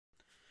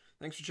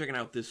Thanks for checking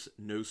out this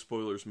no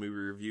spoilers movie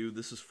review.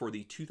 This is for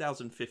the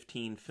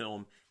 2015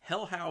 film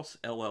Hell House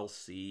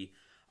LLC,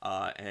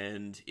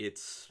 and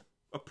it's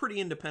a pretty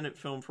independent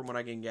film from what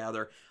I can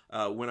gather.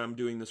 When I'm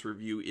doing this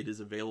review, it is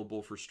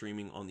available for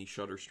streaming on the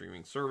Shudder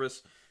streaming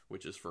service,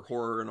 which is for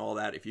horror and all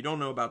that. If you don't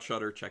know about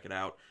Shudder, check it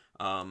out.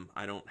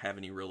 I don't have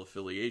any real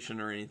affiliation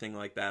or anything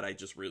like that. I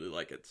just really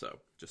like it, so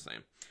just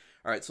saying.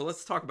 All right, so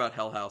let's talk about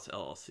Hell House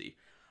LLC.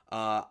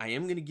 I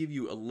am going to give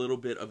you a little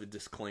bit of a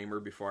disclaimer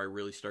before I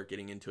really start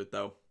getting into it,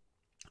 though.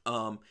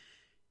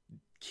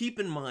 Keep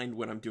in mind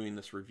when I'm doing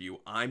this review,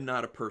 I'm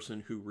not a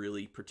person who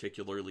really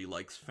particularly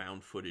likes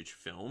found footage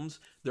films.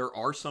 There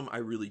are some I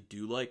really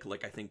do like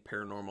I think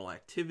Paranormal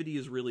Activity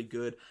is really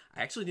good.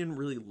 I actually didn't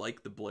really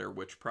like the Blair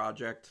Witch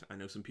Project. I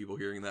know some people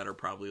hearing that are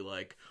probably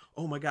like,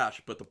 oh my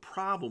gosh, but the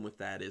problem with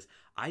that is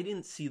I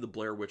didn't see the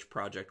Blair Witch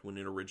Project when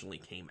it originally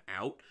came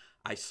out.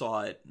 I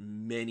saw it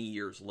many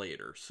years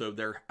later. So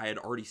I had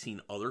already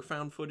seen other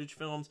found footage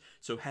films.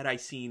 So had I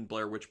seen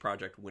Blair Witch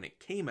Project when it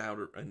came out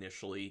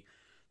initially,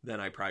 then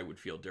I probably would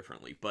feel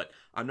differently. But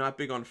I'm not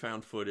big on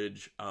found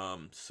footage,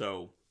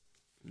 so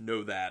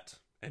know that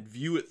and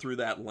view it through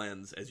that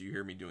lens as you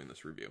hear me doing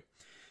this review.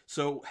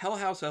 So Hell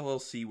House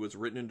LLC was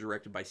written and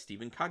directed by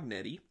Stephen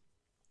Cognetti.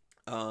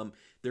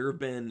 There have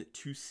been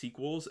 2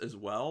 sequels as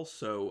well,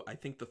 so I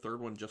think the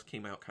third one just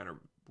came out kind of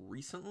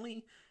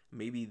recently,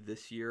 maybe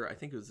this year. I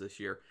think it was this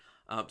year.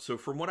 So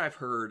from what I've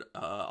heard,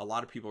 a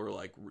lot of people are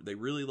like, they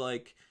really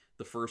like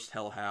the first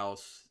Hell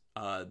House.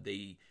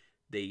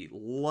 They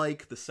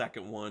like the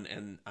second one,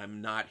 and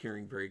I'm not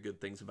hearing very good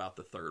things about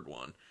the third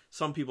one.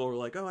 Some people are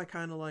like, oh, I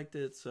kind of liked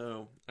it,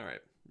 so, all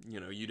right.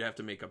 You know, you'd have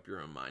to make up your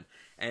own mind.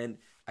 And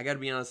I gotta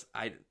be honest,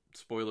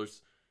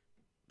 spoilers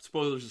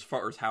as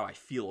far as how I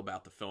feel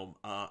about the film.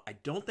 I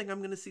don't think I'm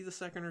going to see the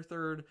second or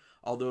third,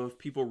 although if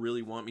people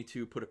really want me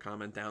to, put a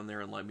comment down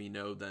there and let me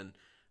know, then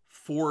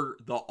for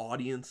the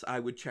audience, I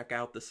would check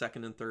out the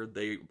second and third.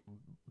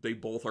 They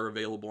both are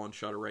available on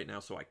Shudder right now,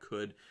 so I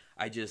could.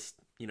 I just,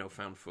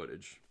 found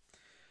footage.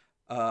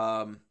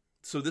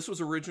 So this was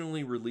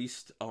originally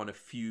released on a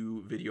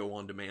few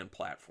video-on-demand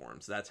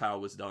platforms. That's how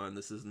it was done.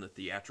 This isn't a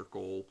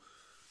theatrical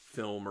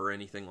film or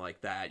anything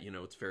like that.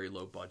 It's very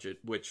low budget,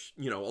 which,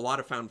 a lot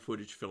of found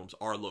footage films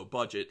are low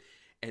budget.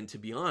 And to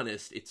be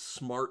honest, it's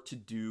smart to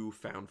do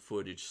found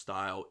footage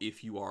style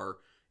if you are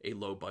a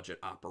low budget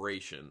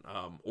operation,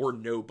 or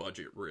no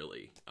budget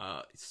really.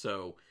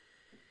 So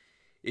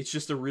it's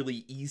just a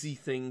really easy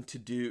thing to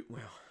do.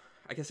 Well,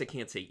 I guess I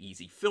can't say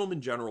easy. Film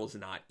in general is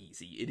not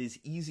easy. It is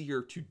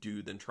easier to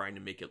do than trying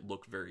to make it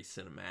look very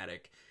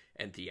cinematic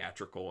and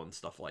theatrical and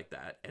stuff like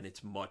that. And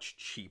it's much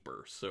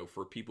cheaper. So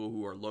for people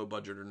who are low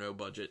budget or no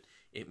budget,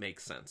 it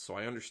makes sense. So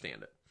I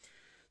understand it.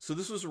 So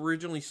this was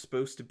originally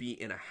supposed to be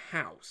in a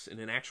house, in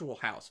an actual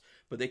house,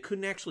 but they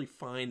couldn't actually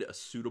find a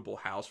suitable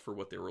house for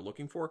what they were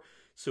looking for.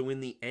 So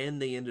in the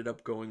end, they ended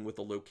up going with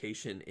a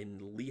location in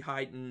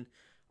Lehighton,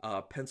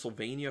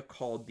 Pennsylvania,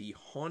 called The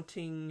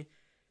Haunting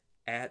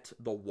at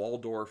the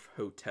Waldorf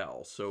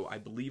Hotel. So I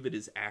believe it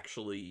is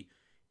actually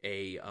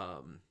a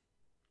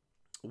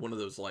one of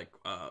those oh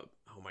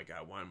my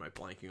god, why am I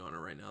blanking on it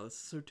right now? This is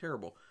so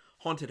terrible.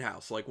 Haunted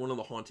house, like one of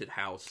the haunted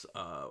house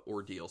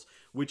ordeals,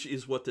 which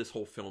is what this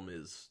whole film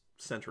is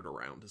centered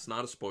around. It's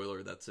not a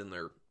spoiler. That's in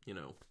their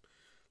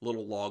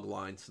little log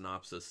line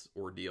synopsis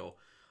ordeal.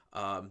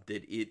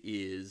 That it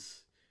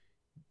is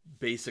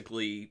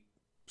basically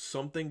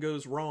something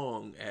goes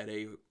wrong at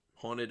a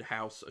haunted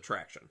house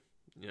attraction.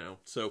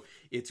 So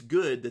it's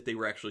good that they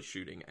were actually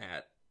shooting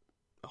at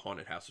a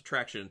haunted house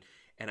attraction,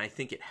 and I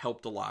think it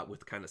helped a lot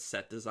with kind of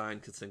set design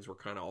because things were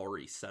kind of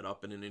already set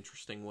up in an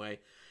interesting way.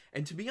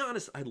 And to be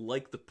honest, I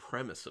like the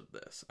premise of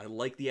this. I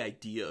like the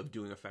idea of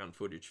doing a found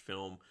footage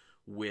film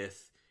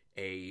with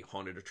a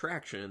haunted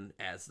attraction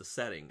as the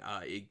setting.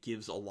 It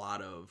gives a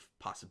lot of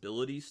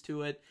possibilities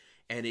to it,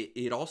 and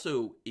it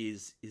also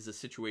is a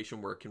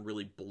situation where it can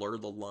really blur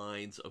the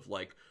lines of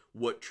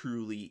what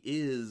truly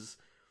is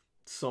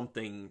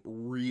something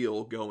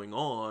real going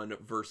on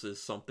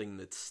versus something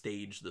that's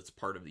staged that's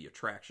part of the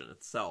attraction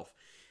itself.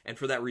 And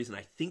for that reason,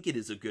 I think it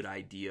is a good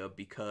idea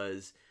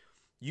because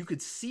you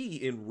could see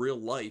in real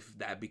life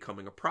that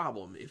becoming a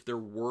problem. If there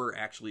were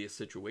actually a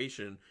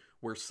situation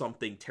where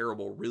something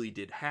terrible really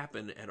did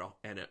happen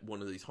at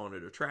one of these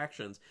haunted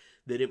attractions,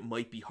 that it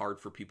might be hard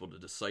for people to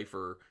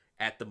decipher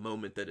at the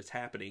moment that it's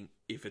happening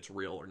if it's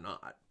real or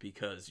not,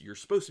 because you're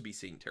supposed to be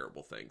seeing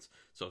terrible things.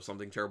 So if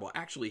something terrible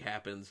actually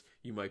happens,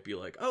 you might be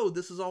like, oh,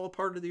 this is all a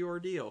part of the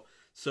ordeal.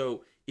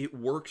 So it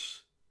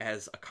works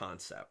as a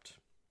concept.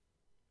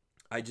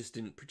 I just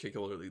didn't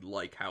particularly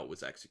like how it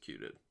was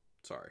executed.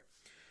 Sorry.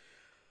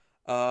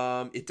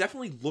 It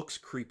definitely looks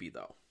creepy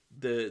though.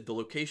 The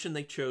location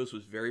they chose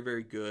was very,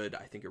 very good.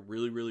 I think it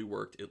really, really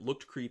worked. It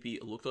looked creepy.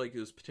 It looked like it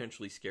was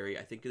potentially scary.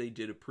 I think they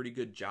did a pretty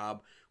good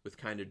job with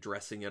kind of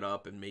dressing it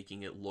up and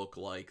making it look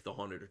like the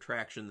haunted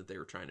attraction that they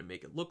were trying to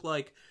make it look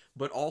like.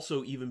 But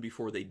also, even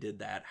before they did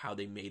that, how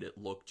they made it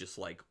look just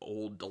like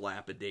old,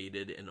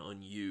 dilapidated, and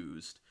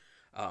unused.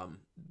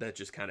 That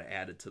just kind of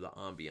added to the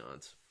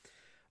ambiance.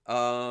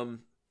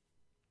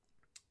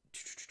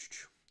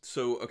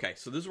 Okay,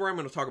 so this is where I'm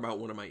going to talk about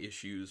one of my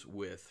issues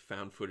with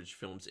found footage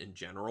films in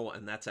general,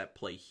 and that's at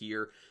play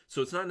here.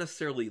 So it's not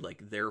necessarily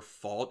like their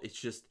fault, it's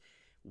just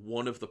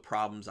one of the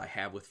problems I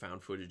have with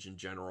found footage in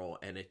general,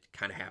 and it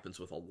kind of happens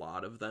with a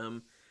lot of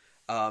them,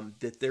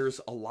 that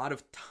there's a lot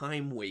of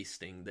time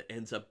wasting that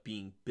ends up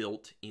being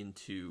built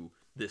into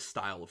this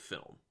style of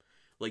film.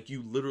 Like,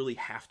 you literally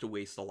have to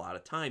waste a lot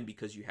of time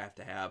because you have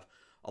to have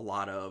a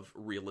lot of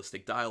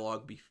realistic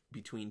dialogue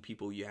between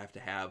people. You have to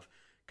have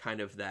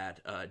kind of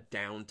that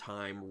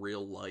downtime,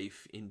 real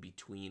life in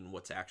between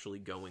what's actually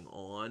going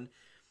on.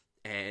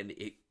 And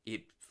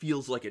it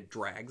feels like it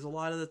drags a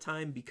lot of the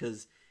time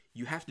because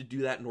you have to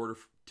do that in order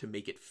to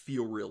make it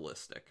feel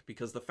realistic.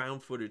 Because the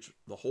found footage,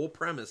 the whole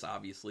premise,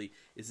 obviously,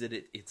 is that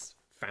it's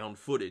found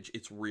footage.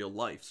 It's real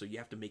life. So you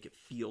have to make it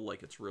feel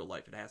like it's real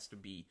life. It has to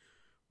be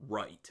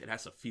right. It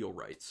has to feel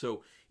right.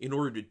 So in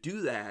order to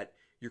do that,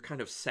 you're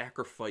kind of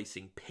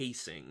sacrificing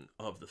pacing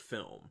of the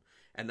film.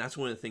 And that's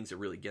one of the things that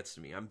really gets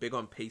to me. I'm big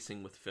on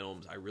pacing with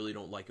films. I really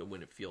don't like it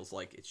when it feels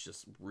like it's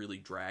just really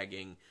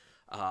dragging.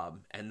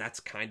 And that's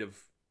kind of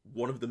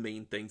one of the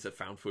main things that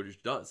found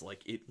footage does.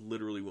 Like, it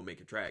literally will make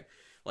it drag.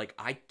 Like,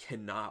 I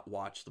cannot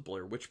watch The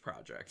Blair Witch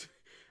Project.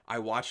 I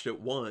watched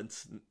it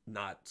once,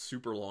 not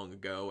super long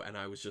ago, and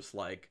I was just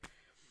like,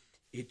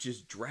 it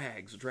just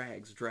drags.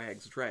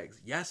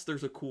 Yes,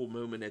 there's a cool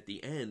moment at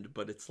the end,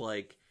 but it's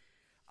like,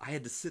 I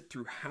had to sit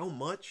through how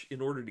much in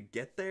order to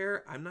get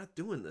there? I'm not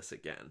doing this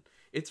again.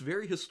 It's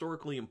very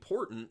historically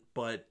important,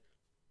 but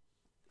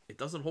it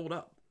doesn't hold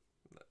up.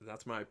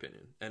 That's my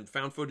opinion. And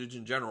found footage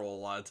in general, a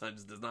lot of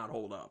times, does not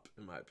hold up,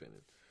 in my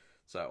opinion.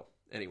 So,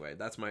 anyway,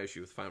 that's my issue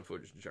with found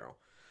footage in general.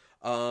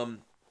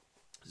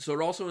 So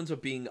it also ends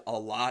up being a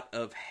lot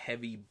of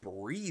heavy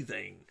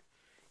breathing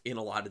in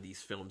a lot of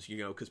these films, you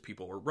know, because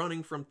people are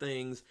running from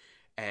things,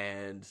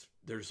 and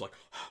there's like...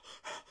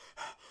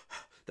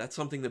 That's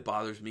something that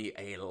bothers me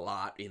a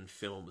lot in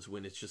films,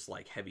 when it's just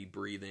like heavy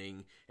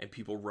breathing and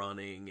people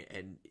running,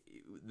 and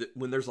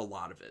when there's a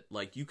lot of it.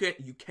 Like, you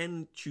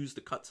can choose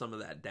to cut some of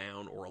that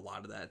down, or a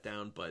lot of that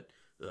down, but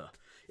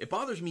it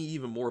bothers me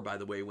even more, by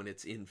the way, when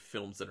it's in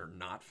films that are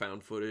not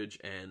found footage.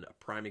 And a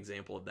prime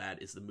example of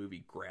that is the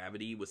movie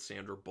Gravity with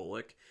Sandra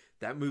Bullock.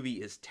 That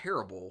movie is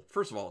terrible.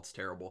 First of all, it's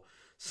terrible.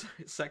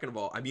 Second of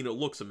all, I mean, it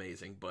looks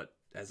amazing, but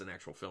as an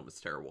actual film,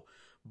 it's terrible.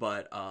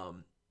 But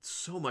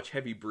so much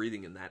heavy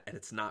breathing in that, and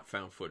it's not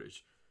found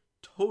footage.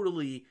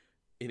 Totally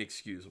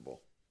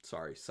inexcusable.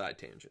 Sorry, side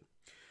tangent.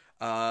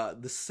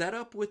 The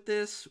setup with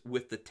this,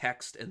 with the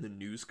text and the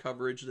news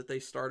coverage that they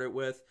start it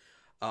with,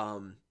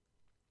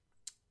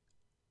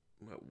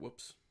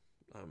 whoops,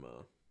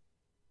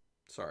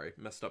 sorry,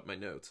 messed up my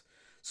notes.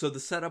 So the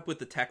setup with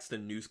the text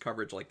and news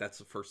coverage, like, that's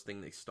the first thing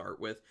they start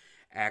with,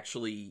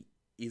 actually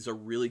is a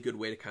really good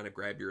way to kind of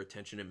grab your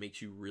attention. It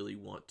makes you really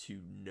want to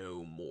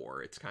know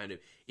more. It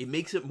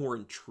makes it more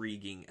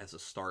intriguing as a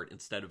start,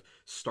 instead of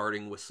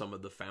starting with some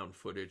of the found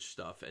footage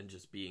stuff and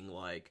just being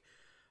like,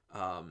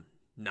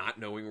 not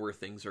knowing where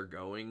things are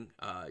going,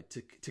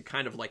 to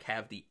kind of like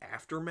have the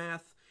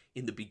aftermath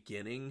in the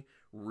beginning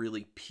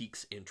really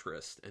piques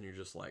interest. And you're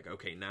just like,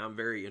 okay, now I'm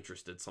very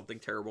interested. Something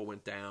terrible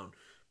went down.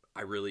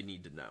 I really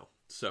need to know.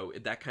 So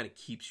that kind of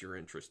keeps your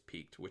interest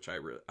piqued, which I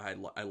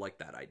like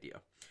that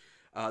idea.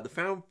 The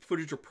found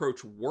footage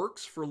approach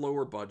works for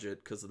lower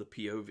budget because of the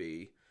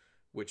POV,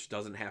 which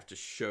doesn't have to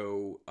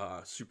show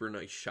super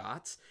nice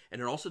shots,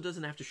 and it also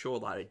doesn't have to show a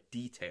lot of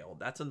detail.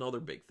 That's another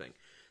big thing.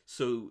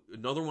 So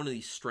another one of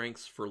these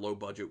strengths for low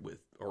budget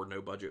or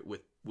no budget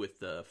with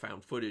the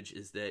found footage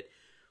is that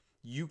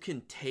you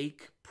can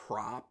take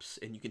props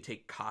and you can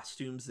take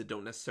costumes that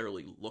don't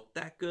necessarily look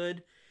that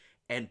good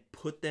and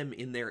put them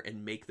in there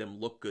and make them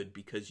look good,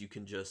 because you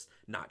can just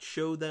not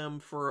show them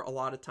for a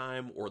lot of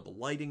time, or the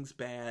lighting's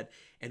bad,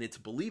 and it's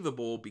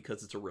believable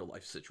because it's a real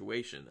life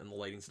situation, and the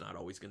lighting's not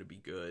always going to be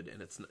good, and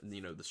it's,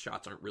 you know, the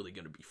shots aren't really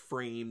going to be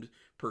framed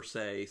per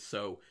se.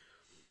 So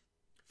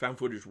found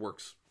footage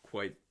works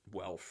quite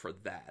well for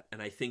that,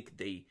 and I think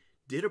they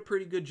did a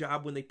pretty good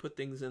job when they put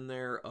things in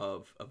there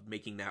of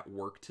making that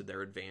work to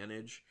their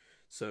advantage.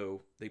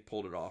 So they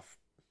pulled it off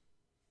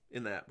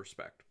in that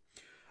respect.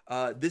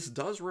 This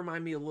does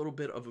remind me a little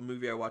bit of a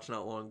movie I watched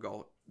not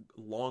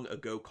long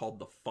ago called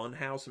The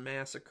Funhouse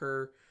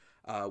Massacre,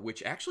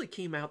 which actually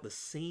came out the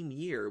same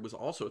year. It was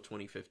also a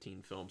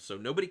 2015 film, so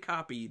nobody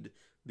copied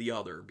the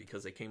other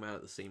because they came out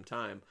at the same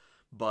time,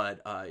 but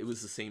it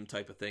was the same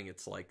type of thing.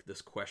 It's like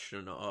this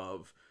question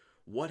of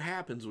what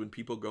happens when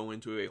people go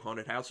into a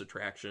haunted house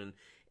attraction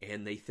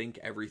and they think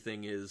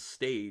everything is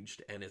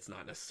staged, and it's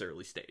not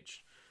necessarily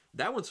staged.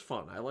 That one's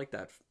fun. I like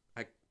that.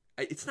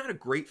 It's not a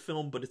great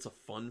film, but it's a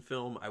fun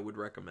film. I would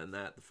recommend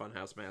that, The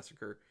Funhouse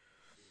Massacre.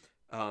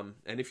 And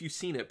if you've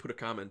seen it, put a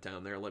comment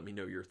down there. Let me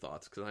know your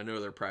thoughts, because I know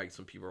there are probably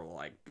some people are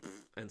like,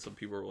 and some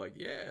people are like,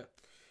 yeah.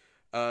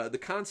 The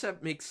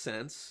concept makes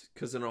sense,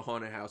 because in a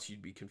haunted house,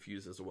 you'd be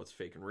confused as to what's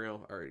fake and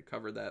real. I already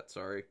covered that.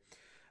 Sorry.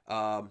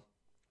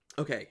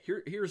 Okay,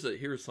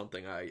 here's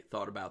something I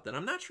thought about that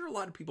I'm not sure a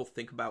lot of people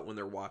think about when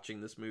they're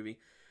watching this movie.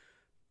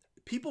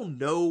 People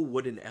know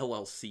what an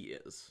LLC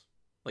is.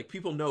 Like,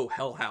 people know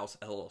Hell House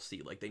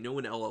LLC. Like, they know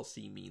an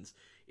LLC means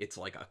it's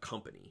like a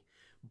company.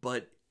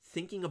 But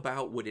thinking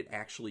about what it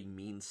actually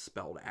means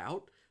spelled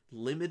out,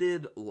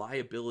 limited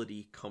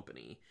liability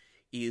company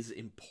is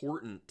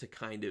important to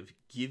kind of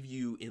give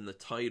you in the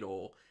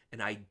title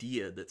an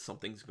idea that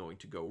something's going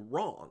to go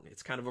wrong.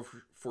 It's kind of a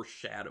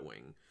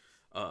foreshadowing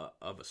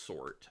of a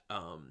sort.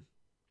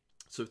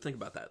 So think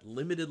about that.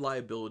 Limited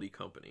liability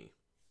company.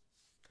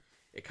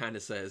 It kind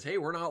of says, hey,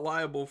 we're not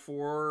liable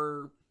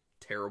for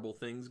terrible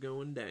things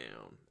going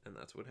down. And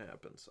that's what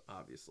happens,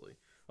 obviously.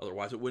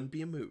 Otherwise, it wouldn't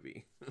be a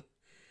movie.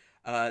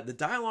 The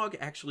dialogue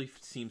actually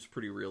seems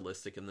pretty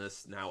realistic in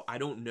this. Now, I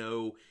don't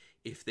know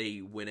if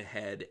they went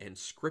ahead and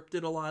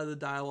scripted a lot of the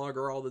dialogue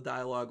or all the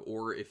dialogue,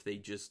 or if they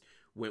just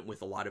went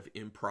with a lot of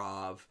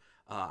improv.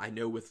 I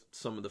know with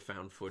some of the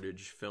found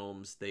footage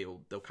films, they'll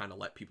kind of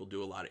let people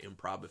do a lot of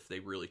improv if they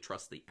really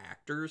trust the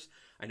actors.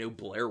 I know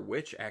Blair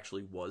Witch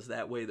actually was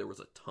that way. There was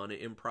a ton of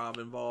improv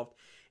involved.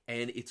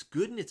 And it's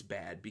good and it's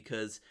bad,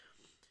 because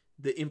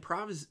the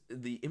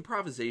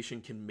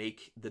improvisation can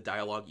make the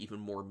dialogue even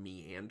more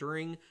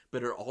meandering,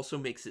 but it also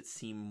makes it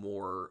seem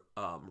more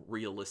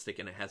realistic,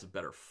 and it has a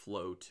better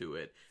flow to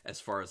it as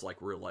far as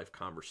like real life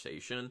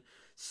conversation.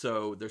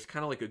 So there's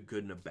kind of like a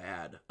good and a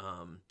bad.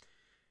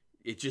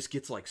 It just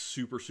gets like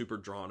super, super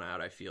drawn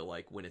out, I feel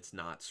like, when it's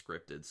not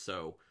scripted.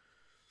 So,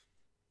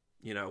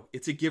 you know,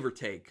 it's a give or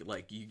take.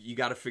 Like, you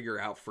got to figure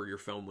out for your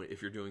film,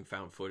 if you're doing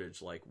found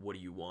footage, like, what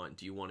do you want?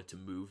 Do you want it to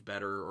move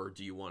better, or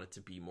do you want it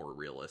to be more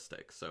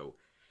realistic? So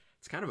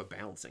it's kind of a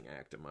balancing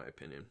act, in my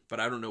opinion. But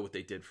I don't know what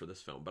they did for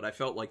this film. But I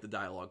felt like the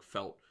dialogue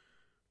felt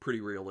pretty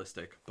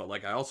realistic. But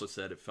like I also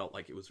said, it felt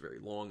like it was very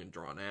long and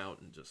drawn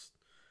out, and just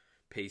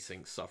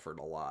pacing suffered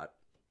a lot.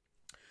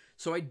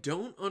 So I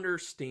don't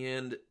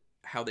understand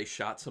how they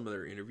shot some of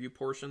their interview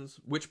portions,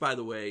 which, by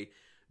the way,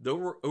 the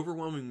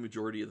overwhelming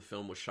majority of the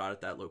film was shot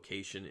at that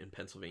location in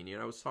Pennsylvania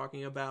I was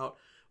talking about,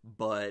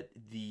 but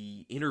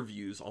the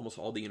interviews, almost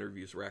all the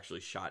interviews, were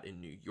actually shot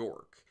in New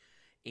York.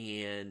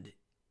 And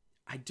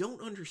I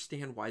don't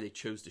understand why they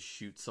chose to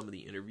shoot some of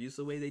the interviews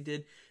the way they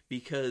did,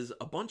 because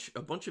a bunch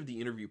of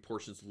the interview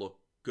portions look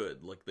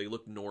good. Like, they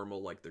look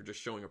normal, like they're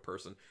just showing a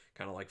person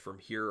kind of like from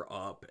here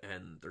up,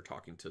 and they're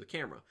talking to the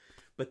camera.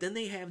 But then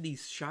they have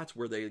these shots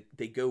where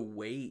they go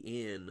way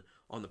in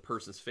on the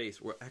person's face,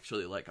 where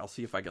actually, like, I'll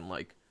see if I can,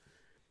 like,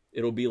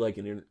 it'll be like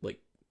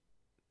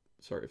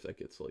sorry if that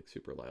gets like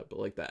super loud, but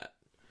like that,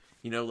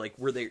 you know, like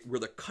where they're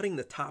cutting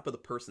the top of the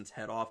person's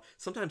head off,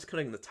 sometimes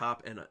cutting the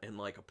top and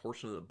like a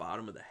portion of the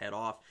bottom of the head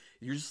off.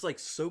 You're just like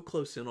so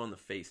close in on the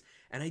face.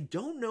 And I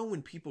don't know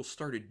when people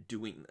started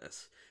doing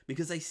this,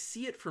 because I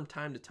see it from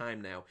time to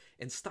time now,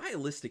 and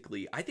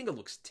stylistically I think it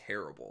looks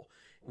terrible.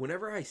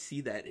 Whenever I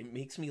see that, it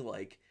makes me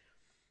like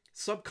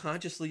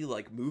subconsciously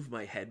like move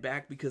my head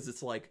back, because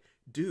it's like,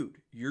 dude,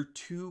 you're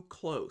too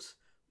close,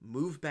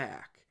 move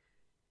back.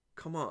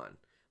 Come on.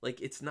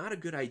 Like, it's not a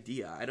good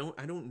idea. I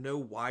don't know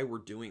why we're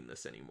doing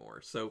this anymore.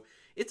 So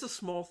it's a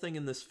small thing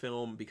in this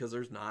film, because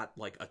there's not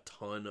like a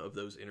ton of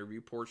those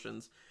interview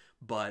portions,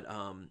 but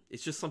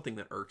it's just something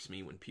that irks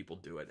me when people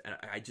do it. And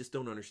I just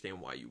don't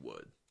understand why you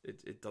would.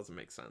 It doesn't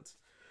make sense.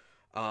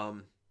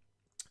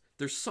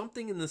 There's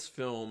something in this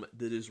film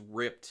that is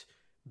ripped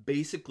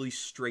basically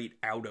straight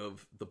out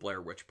of the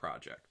Blair Witch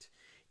Project.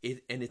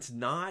 And it's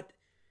not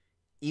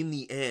in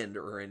the end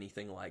or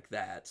anything like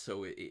that.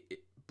 So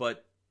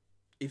but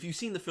if you've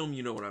seen the film,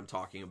 you know what I'm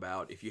talking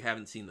about. If you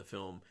haven't seen the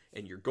film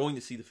and you're going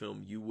to see the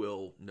film, you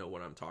will know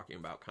what I'm talking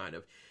about, kind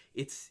of.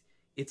 It's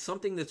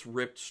something that's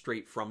ripped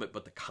straight from it,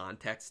 but the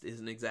context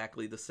isn't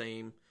exactly the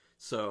same.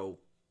 So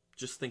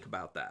just think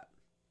about that,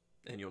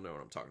 and you'll know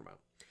what I'm talking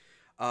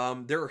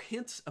about. There are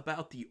hints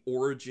about the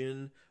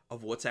origin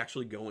of what's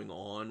actually going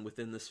on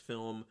within this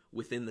film,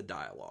 within the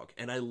dialogue.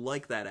 And I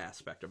like that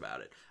aspect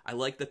about it. I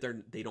like that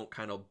they don't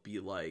kind of be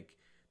like,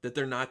 that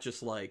they're not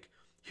just like,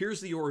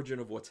 here's the origin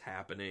of what's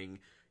happening.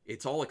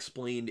 It's all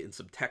explained in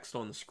some text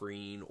on the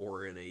screen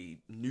or in a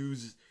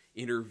news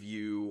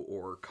interview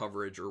or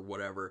coverage or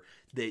whatever,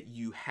 that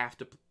you have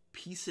to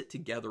piece it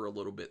together a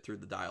little bit through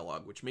the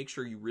dialogue, which makes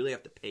sure you really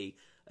have to pay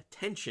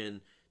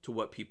attention to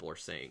what people are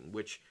saying,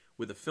 which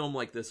with a film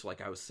like this, like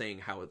I was saying,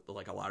 how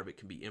like a lot of it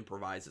can be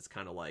improvised. It's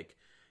kind of like,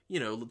 you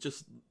know,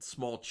 just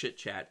small chit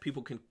chat.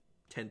 People can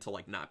tend to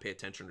like not pay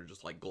attention or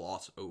just like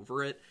gloss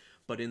over it.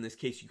 But in this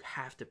case, you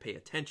have to pay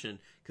attention,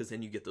 because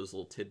then you get those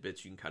little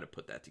tidbits. You can kind of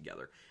put that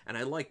together. And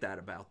I like that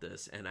about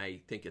this. And I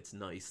think it's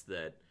nice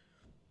that,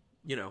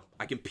 you know,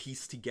 I can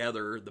piece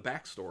together the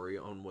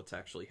backstory on what's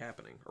actually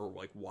happening, or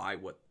like why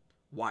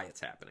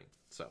it's happening.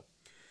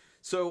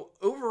 So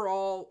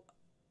overall,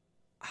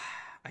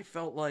 I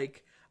felt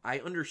like I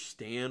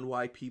understand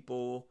why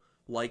people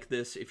like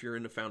this if you're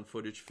into found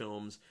footage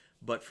films.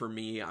 But for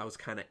me, I was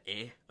kind of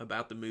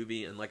about the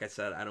movie. And like I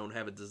said, I don't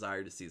have a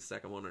desire to see the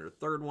second one or the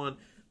third one.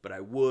 But I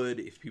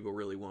would if people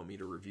really want me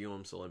to review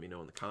them, so let me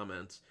know in the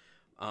comments.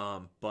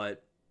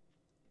 But,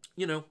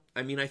 you know,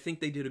 I mean, I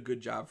think they did a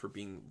good job for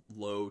being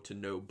low to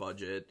no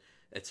budget.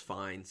 It's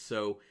fine.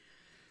 So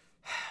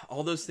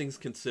all those things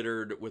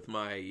considered, with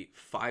my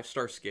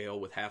 5-star scale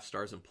with half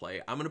stars in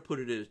play, I'm going to put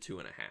it at a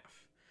 2.5.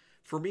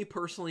 For me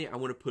personally, I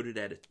want to put it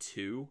at a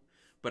 2,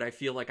 but I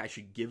feel like I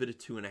should give it a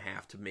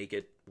 2.5 to make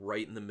it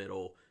right in the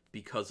middle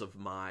because of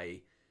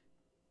my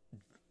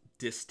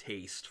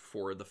distaste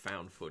for the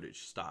found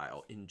footage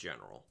style in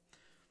general.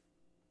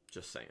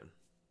 Just saying.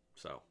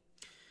 So,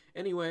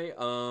 anyway,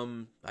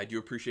 I do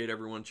appreciate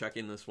everyone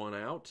checking this one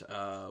out.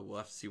 We'll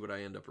have to see what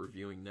I end up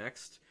reviewing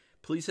next.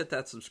 Please hit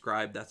that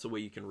subscribe. That's the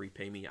way you can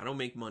repay me. I don't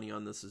make money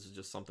on this. This is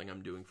just something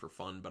I'm doing for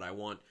fun, but I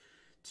want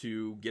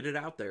to get it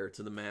out there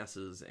to the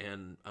masses,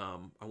 and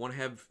I want to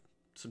have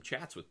some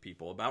chats with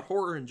people about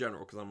horror in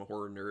general, because I'm a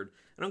horror nerd.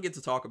 I don't get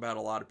to talk about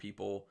a lot of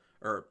people,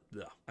 or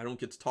I don't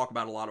get to talk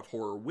about a lot of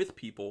horror with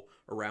people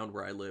around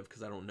where I live,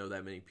 because I don't know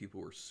that many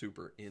people who are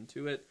super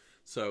into it.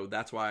 So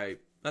that's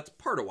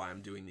part of why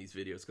I'm doing these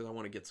videos, because I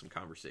want to get some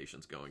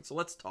conversations going. So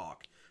let's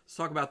talk. Let's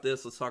talk about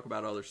this. Let's talk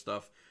about other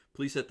stuff.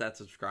 Please hit that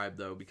subscribe,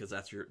 though, because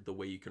that's the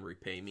way you can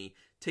repay me.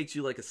 It takes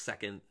you like a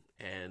second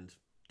and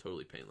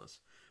totally painless.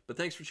 But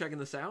thanks for checking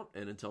this out,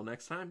 and until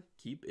next time,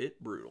 keep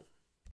it brutal.